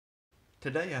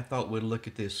Today I thought we'd look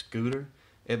at this scooter.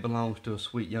 It belongs to a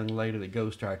sweet young lady that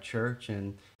goes to our church,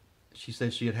 and she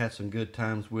said she had had some good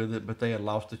times with it, but they had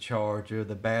lost the charger.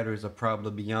 The batteries are probably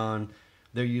beyond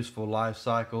their useful life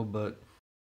cycle, but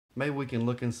maybe we can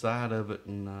look inside of it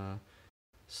and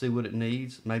see what it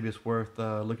needs. Maybe it's worth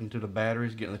looking to the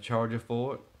batteries, getting the charger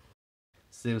for it,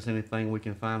 see if there's anything we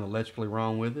can find electrically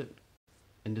wrong with it,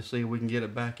 and just see if we can get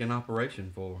it back in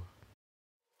operation for her.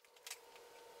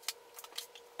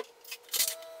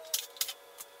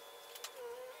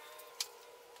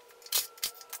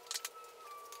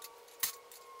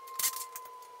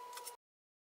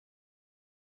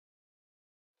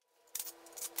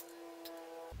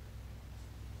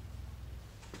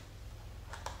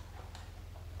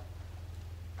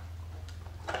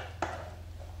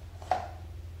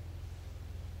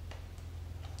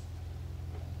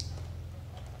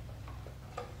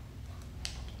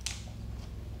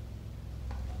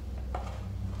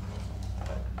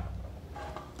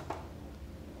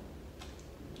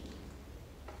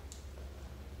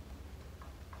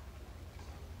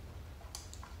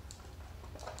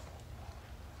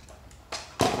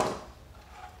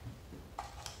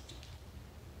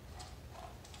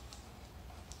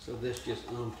 So this just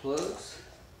unplugs,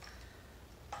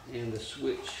 and the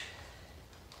switch,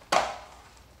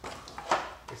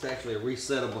 it's actually a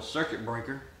resettable circuit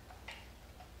breaker.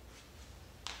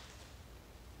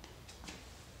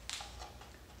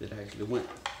 That actually went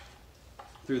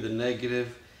through the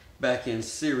negative back in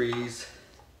series,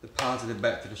 the positive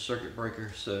back to the circuit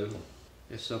breaker, so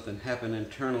if something happened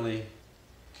internally,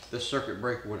 the circuit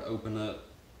breaker would open up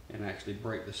and actually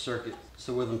break the circuit.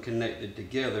 So with them connected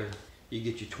together, you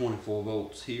get your 24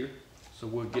 volts here. So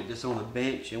we'll get this on the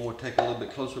bench and we'll take a little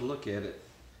bit closer look at it.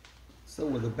 So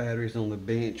with the batteries on the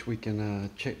bench, we can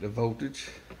check the voltage.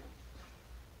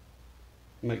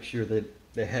 Make sure that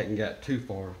they hadn't got too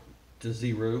far to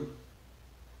zero.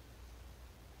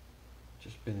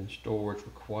 Just been in storage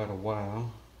for quite a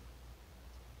while.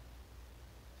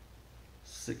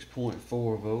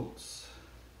 6.4 volts.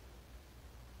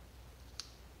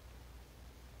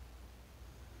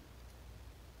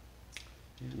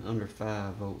 And under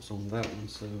 5 volts on that one,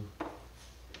 so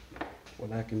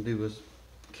what I can do is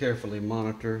carefully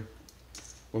monitor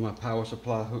where my power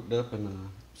supply hooked up and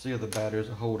see if the batteries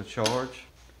will hold a charge.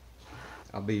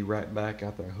 I'll be right back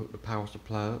after I hook the power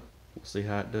supply up. We'll see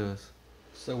how it does.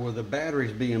 So with the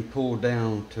batteries being pulled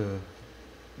down to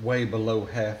way below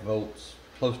half volts,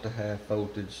 close to half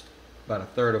voltage, about a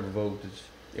third of a voltage,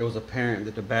 it was apparent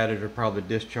that the batteries are probably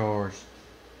discharged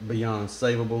beyond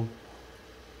savable.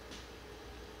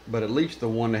 But at least the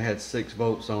one that had 6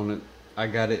 volts on it, I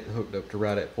got it hooked up to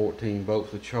right at 14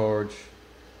 volts of charge.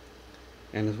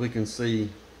 And as we can see,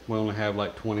 we only have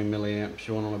like 20 milliamps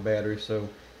showing on the battery, so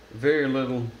very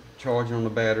little charging on the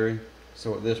battery.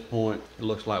 So at this point, it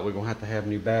looks like we're gonna have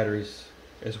new batteries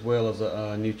as well as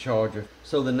a new charger.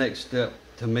 So the next step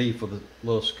to me for the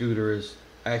little scooter is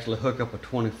actually hook up a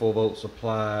 24 volt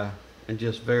supply and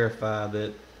just verify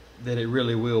that it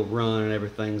really will run and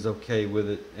everything's okay with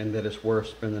it, and that it's worth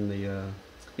spending the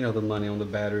the money on the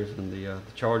batteries and the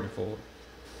charger for it.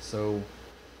 So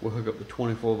we'll hook up the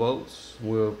 24 volts.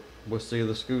 We'll see if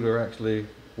the scooter actually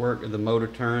works, and the motor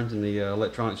turns, and the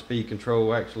electronic speed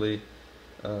control actually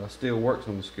still works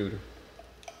on the scooter.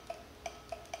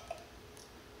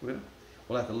 Well,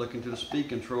 we'll have to look into the speed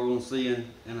control and see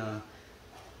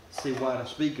see why the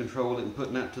speed control isn't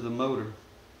putting out to the motor.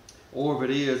 Or if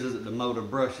it is it the motor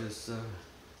brushes? So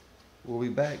we'll be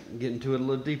back and get into it a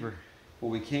little deeper.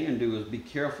 What we can do is be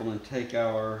careful and take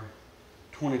our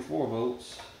 24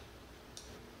 volts,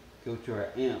 go to our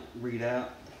amp readout.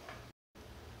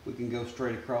 We can go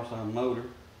straight across our motor,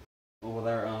 or with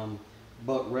our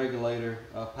buck regulator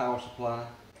power supply.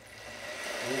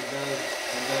 And it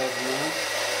does run.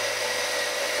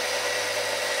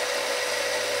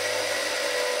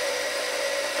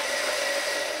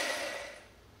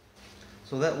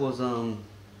 So that was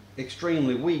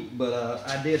extremely weak, but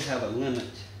I did have a limit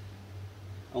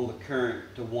on the current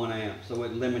to 1 amp, so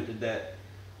it limited that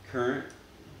current.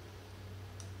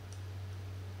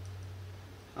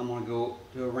 I'm going to go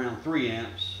to around 3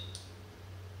 amps.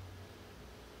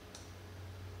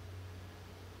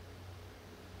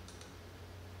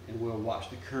 And we'll watch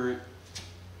the current.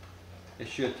 It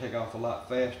should take off a lot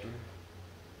faster.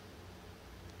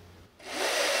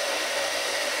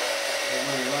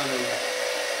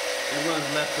 It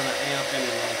runs less than an amp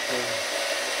anyway, so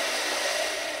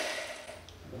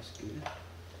that's good.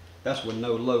 That's with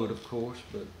no load, of course,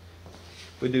 but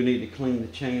we do need to clean the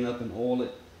chain up and oil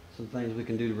it. Some things we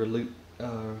can do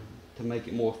to make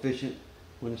it more efficient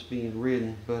when it's being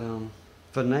ridden. But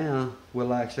For now,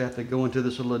 we'll actually have to go into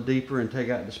this a little deeper and take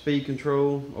out the speed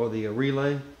control or the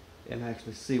relay and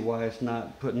actually see why it's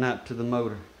not putting out to the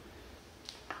motor.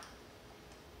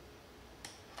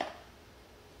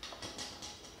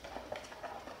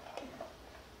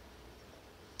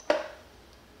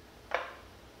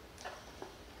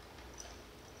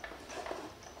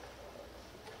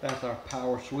 That's our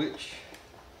power switch.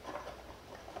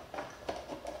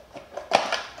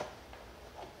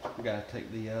 We gotta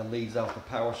take the leads off the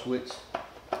power switch.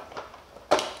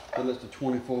 So that's the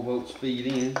 24 volt speed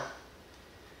in.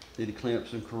 Need to clean up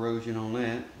some corrosion on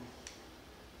that.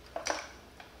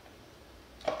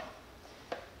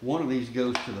 One of these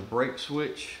goes to the brake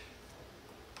switch.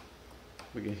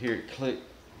 We can hear it click.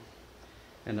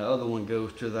 And the other one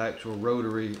goes to the actual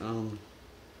rotary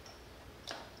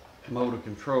motor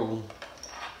control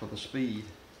for the speed.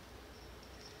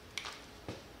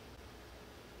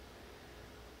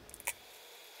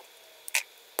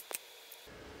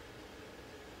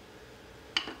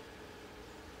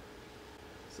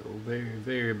 So very,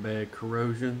 very bad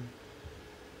corrosion.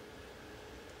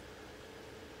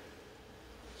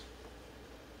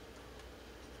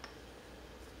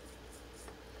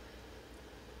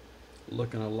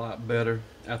 Looking a lot better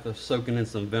after soaking in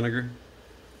some vinegar.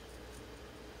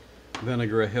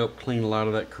 Vinegar will help clean a lot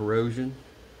of that corrosion.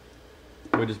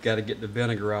 We just got to get the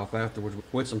vinegar off afterwards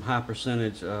with some high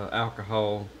percentage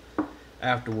alcohol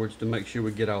afterwards to make sure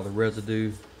we get all the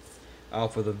residue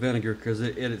off of the vinegar, because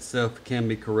it itself can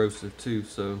be corrosive too,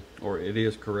 or it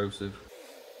is corrosive.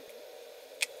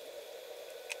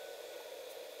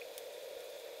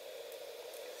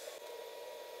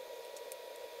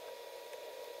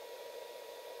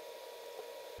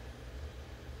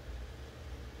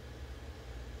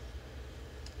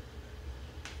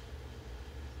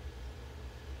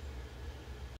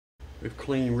 We've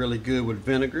cleaned really good with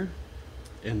vinegar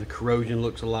and the corrosion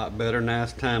looks a lot better. Now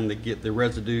it's time to get the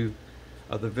residue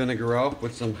of the vinegar off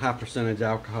with some high percentage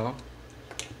alcohol.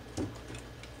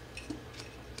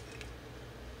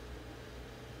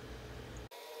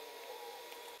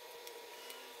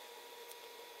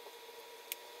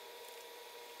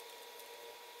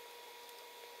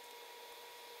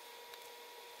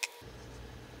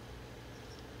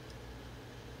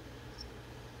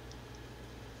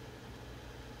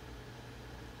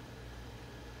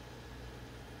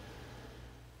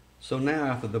 So now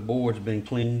after the board's been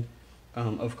cleaned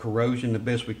of corrosion the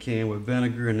best we can with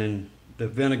vinegar, and then the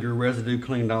vinegar residue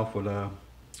cleaned off with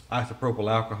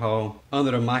isopropyl alcohol,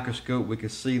 under the microscope we can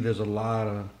see there's a lot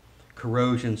of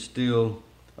corrosion still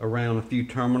around a few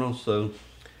terminals. So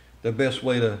the best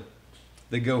way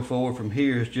to go forward from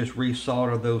here is just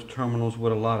resolder those terminals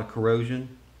with a lot of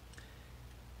corrosion.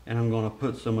 And I'm going to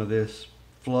put some of this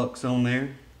flux on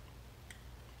there.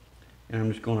 And I'm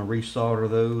just going to resolder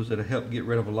those. It'll help get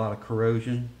rid of a lot of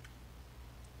corrosion.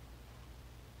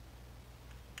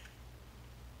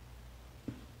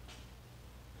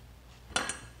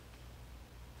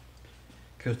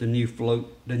 Because the new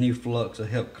flux will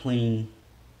help clean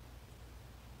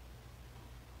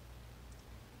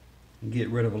and get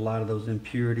rid of a lot of those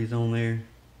impurities on there.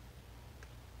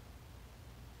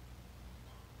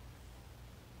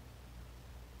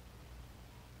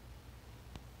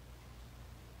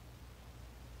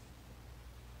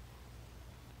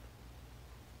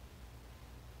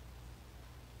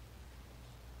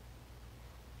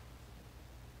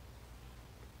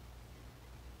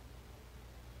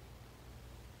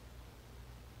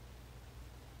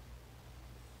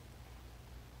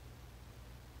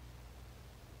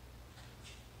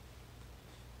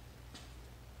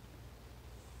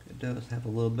 It does have a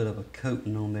little bit of a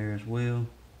coating on there as well.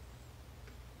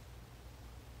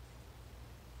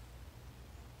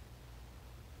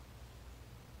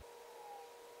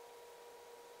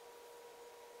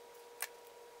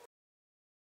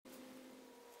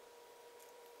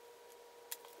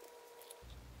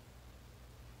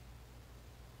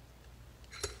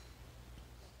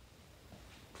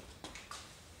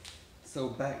 So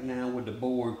back now with the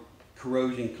board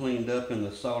corrosion cleaned up and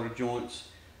the solder joints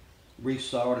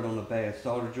resoldered on the bad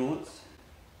solder joints.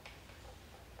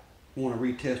 I want to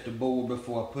retest the board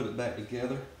before I put it back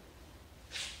together.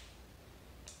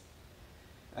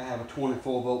 I have a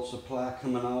 24 volt supply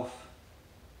coming off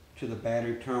to the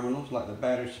battery terminals, like the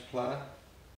battery supply.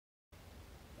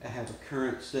 I have a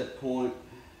current set point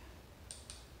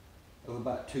of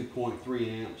about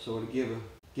 2.3 amps, so it'll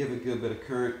give a good bit of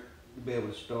current to be able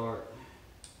to start.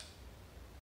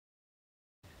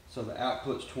 So the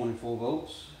output's 24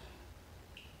 volts,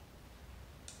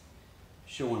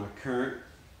 showing a current.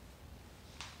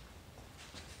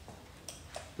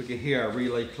 We can hear our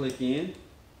relay click in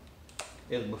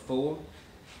as before.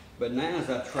 But now as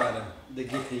I try to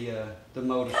get the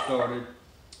motor started,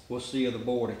 we'll see if the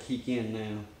board will kick in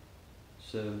now.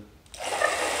 So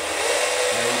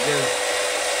there we go.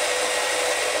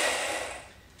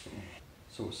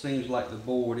 So it seems like the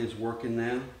board is working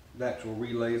now. The actual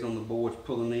relays on the board's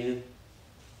pulling in.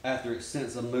 After it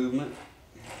senses a movement,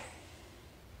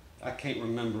 I can't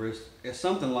remember, it's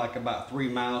something like about 3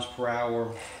 miles per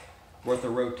hour worth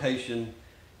of rotation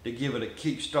to give it a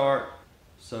kick start.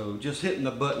 So just hitting the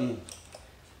button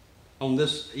on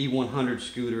this E100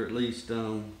 scooter, at least, I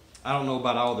don't know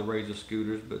about all the Razor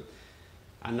scooters, but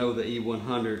I know the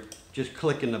E100, just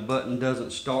clicking the button doesn't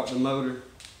start the motor.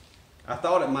 I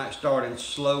thought it might start in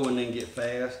slow and then get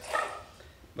fast,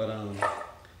 but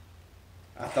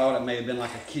I thought it may have been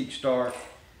like a kick start,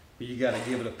 but you got to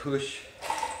give it a push.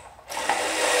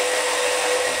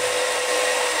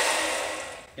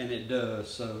 And it does.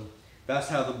 So that's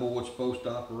how the board's supposed to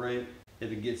operate.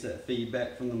 If it gets that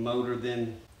feedback from the motor,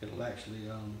 then it'll actually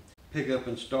pick up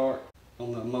and start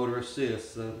on the motor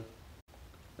assist. So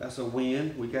that's a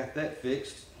win. We got that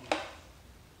fixed.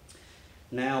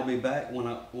 Now I'll be back when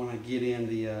I get in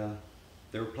the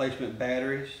replacement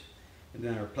batteries and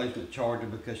then a replacement charger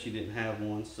because she didn't have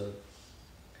one. So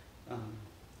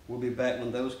we'll be back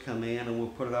when those come in and we'll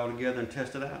put it all together and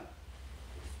test it out.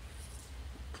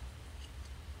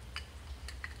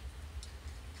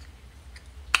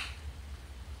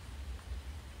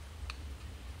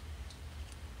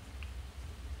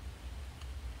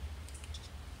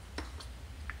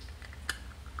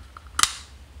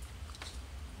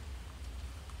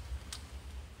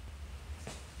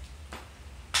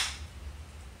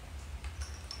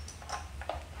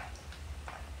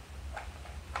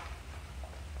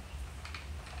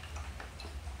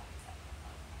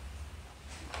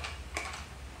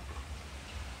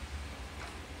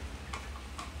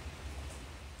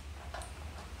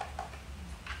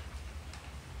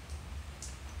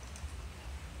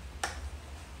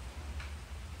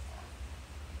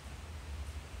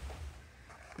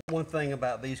 One thing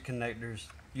about these connectors,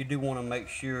 you do want to make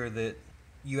sure that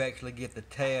you actually get the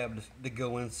tabs to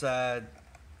go inside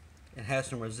and have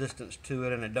some resistance to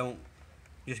it, and it don't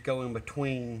just go in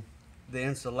between the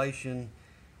insulation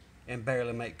and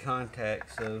barely make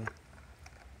contact. So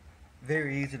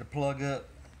very easy to plug up.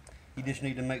 You just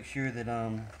need to make sure that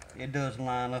it does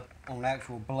line up on the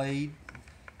actual blade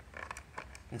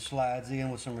and slides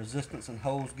in with some resistance and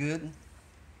holds good.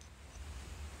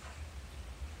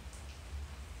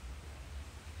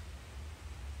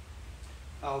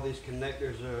 All these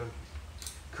connectors are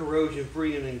corrosion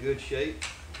free and in good shape.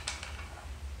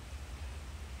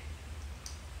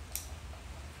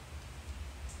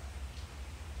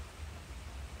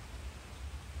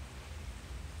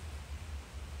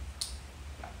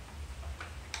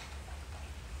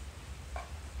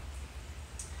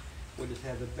 We just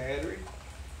have the battery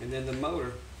and then the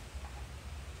motor.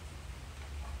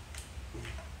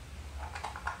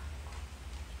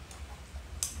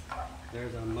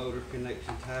 There's our motor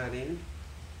connection tied in,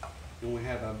 and we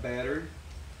have our battery,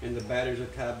 and the batteries are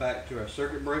tied back to our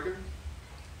circuit breaker.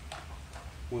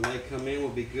 When they come in, we'll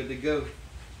be good to go.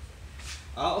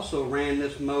 I also ran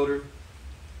this motor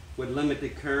with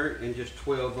limited current and just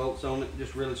 12 volts on it,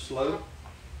 just really slow.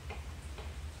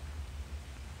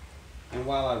 And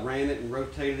while I ran it and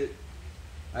rotated it,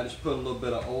 I just put a little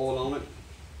bit of oil on it.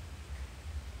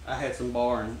 I had some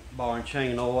bar and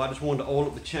chain oil. I just wanted to oil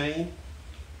up the chain.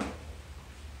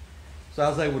 So I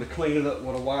was able to clean it up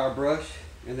with a wire brush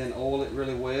and then oil it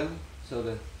really well. So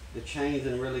the chain's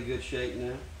in really good shape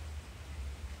now.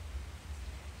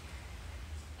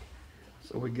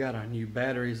 So we got our new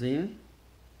batteries in.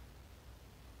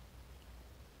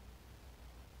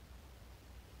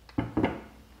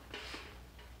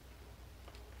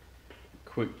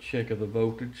 Quick check of the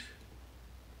voltage.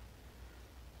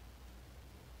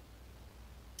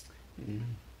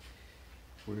 And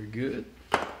we're good.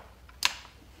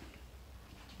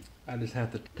 I just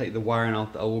have to take the wiring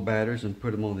off the old batteries and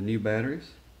put them on the new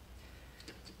batteries.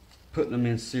 Putting them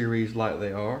in series like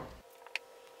they are.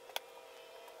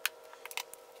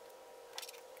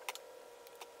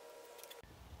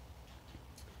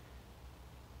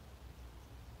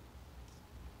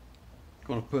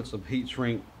 Going to put some heat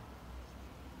shrink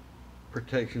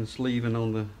protection sleeving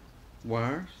on the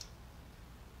wires.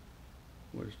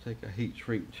 We'll just take a heat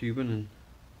shrink tubing and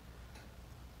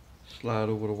slide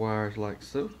over the wires like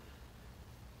so.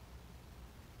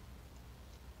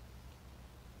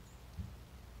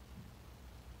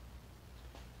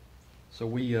 So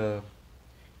if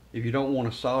you don't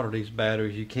want to solder these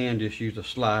batteries, you can just use a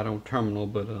slide-on terminal,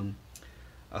 but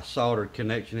a soldered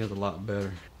connection is a lot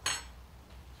better.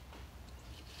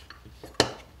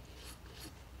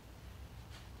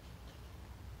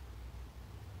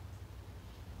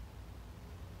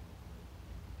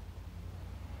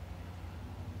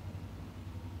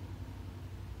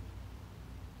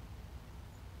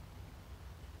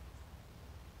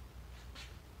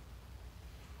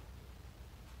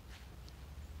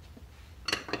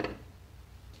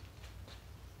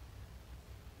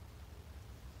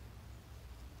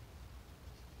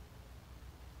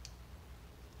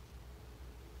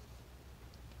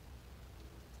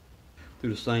 Do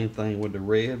the same thing with the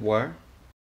red wire.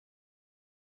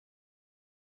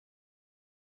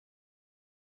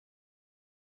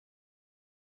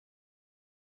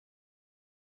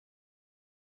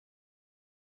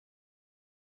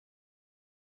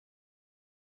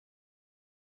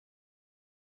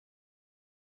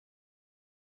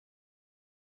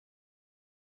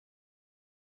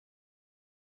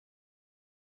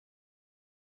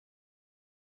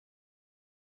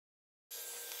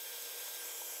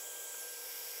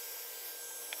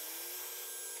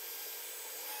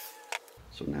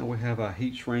 So now we have our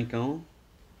heat shrink on.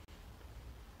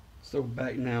 So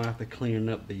back now after cleaning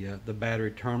up the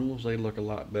battery terminals, they look a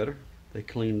lot better. They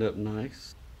cleaned up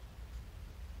nice.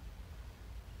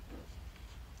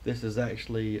 This is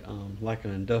actually like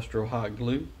an industrial hot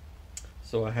glue.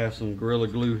 So I have some Gorilla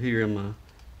Glue here in my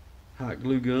hot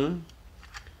glue gun.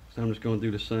 So I'm just going to do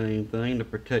the same thing to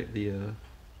protect the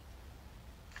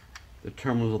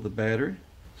terminals of the battery.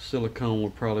 Silicone will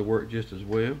probably work just as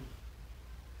well.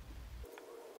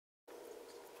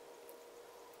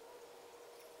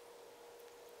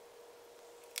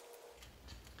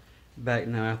 Back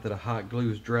now after the hot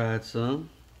glue's dried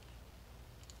some.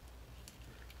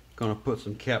 Gonna put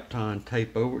some Kapton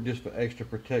tape over it just for extra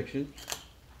protection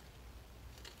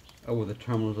over the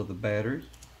terminals of the battery.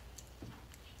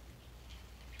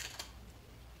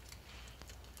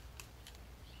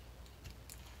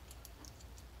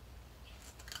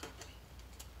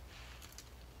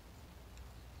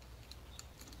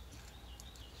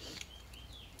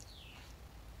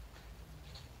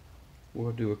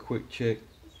 We'll do a quick check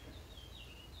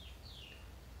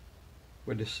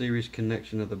with the series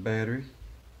connection of the battery.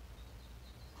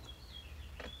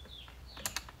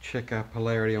 Check our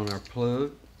polarity on our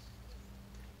plug.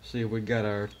 See if we got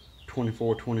our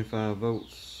 24-25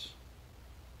 volts.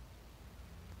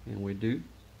 And we do.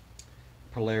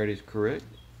 Polarity is correct.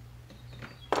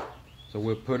 So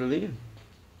we'll put it in.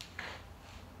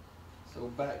 So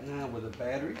back now with the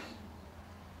batteries.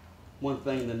 One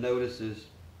thing to notice is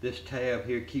this tab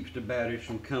here keeps the batteries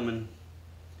from coming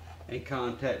in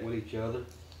contact with each other.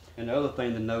 And the other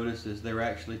thing to notice is they're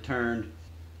actually turned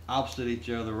opposite each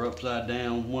other, or upside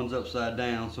down. One's upside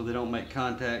down so they don't make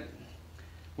contact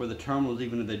with the terminals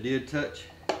even if they did touch.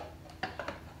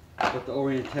 But the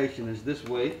orientation is this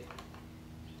way.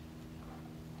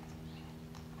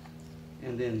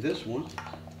 And then this one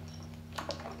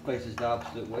faces the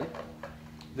opposite way.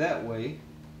 That way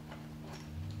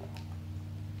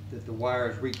that the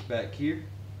wires reach back here.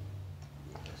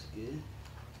 That's good.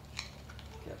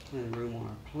 Got plenty of room on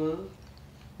our plug.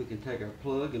 We can take our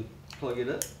plug and plug it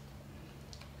up.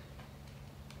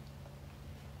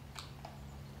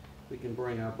 We can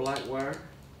bring our black wire.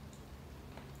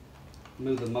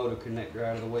 Move the motor connector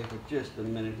out of the way for just a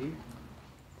minute here.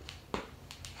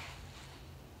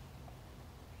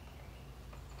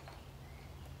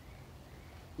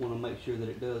 Want to make sure that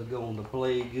it does go on the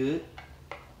blade good.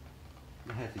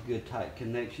 It has a good tight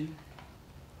connection.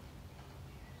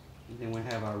 And then we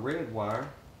have our red wire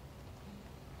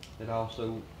that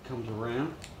also comes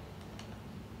around.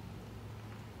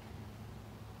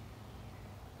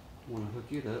 Want to hook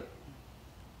it up.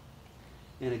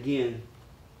 And again,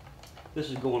 this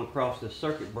is going across the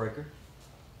circuit breaker.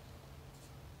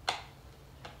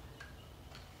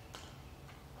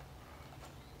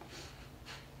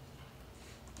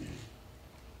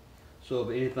 So if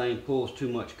anything pulls too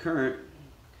much current,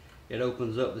 it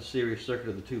opens up the series circuit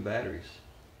of the two batteries.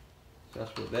 So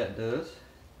that's what that does.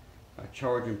 Our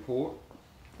charging port.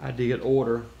 I did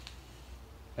order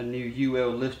a new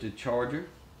UL listed charger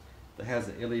that has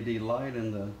an LED light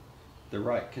and the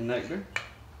right connector.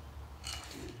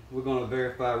 We're going to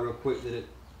verify real quick that it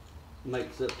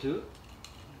makes up to it.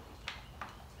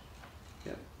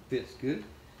 Yep, fits good.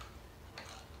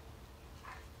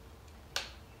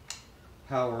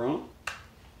 Power on.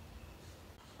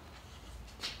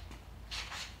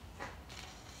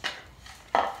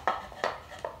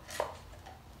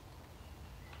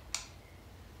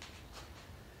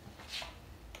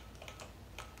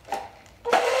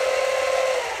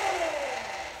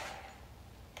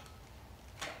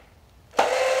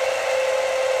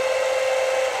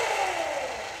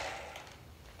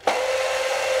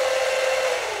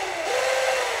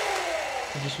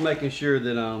 Just making sure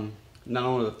that not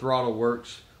only the throttle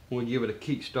works when we give it a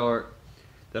kick start,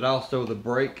 that also the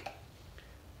brake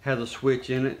has a switch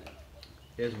in it.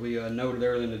 As we noted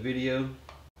earlier in the video,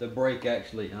 the brake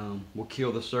actually will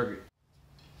kill the circuit.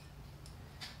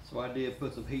 So I did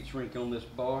put some heat shrink on this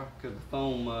bar because the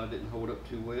foam didn't hold up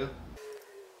too well.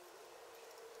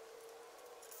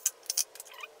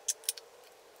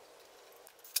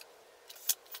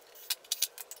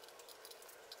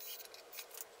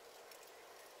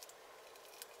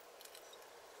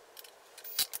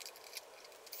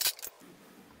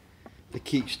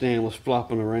 kickstand was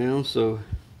flopping around, so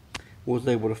was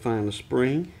able to find the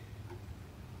spring.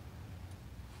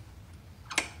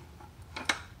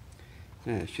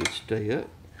 That should stay up.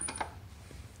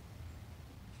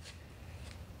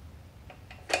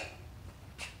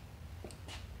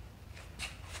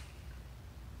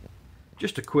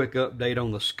 Just a quick update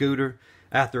on the scooter.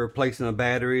 After replacing the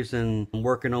batteries and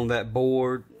working on that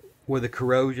board with the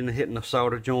corrosion and hitting the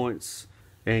solder joints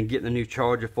and getting a new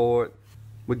charger for it,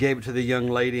 we gave it to the young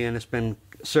lady, and it's been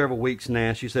several weeks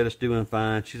now. She said it's doing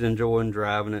fine. She's enjoying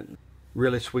driving it.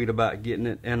 Really sweet about getting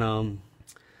it. And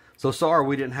so sorry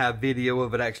we didn't have video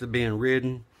of it actually being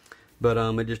ridden, but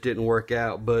it just didn't work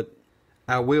out. But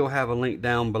I will have a link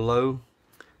down below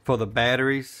for the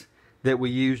batteries that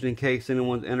we used in case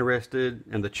anyone's interested,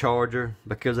 and the charger,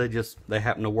 because they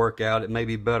happen to work out. It may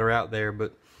be better out there,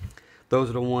 but those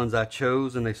are the ones I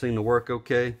chose, and they seem to work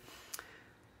okay.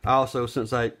 Also,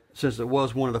 since it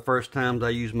was one of the first times I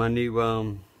used my new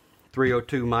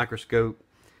 302 microscope,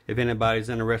 if anybody's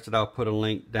interested, I'll put a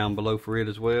link down below for it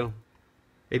as well.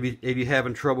 If you're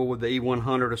having trouble with the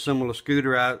E100 or similar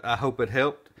scooter, I hope it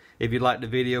helped. If you liked the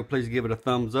video, please give it a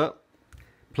thumbs up.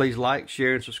 Please like,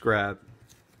 share, and subscribe.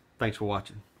 Thanks for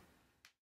watching.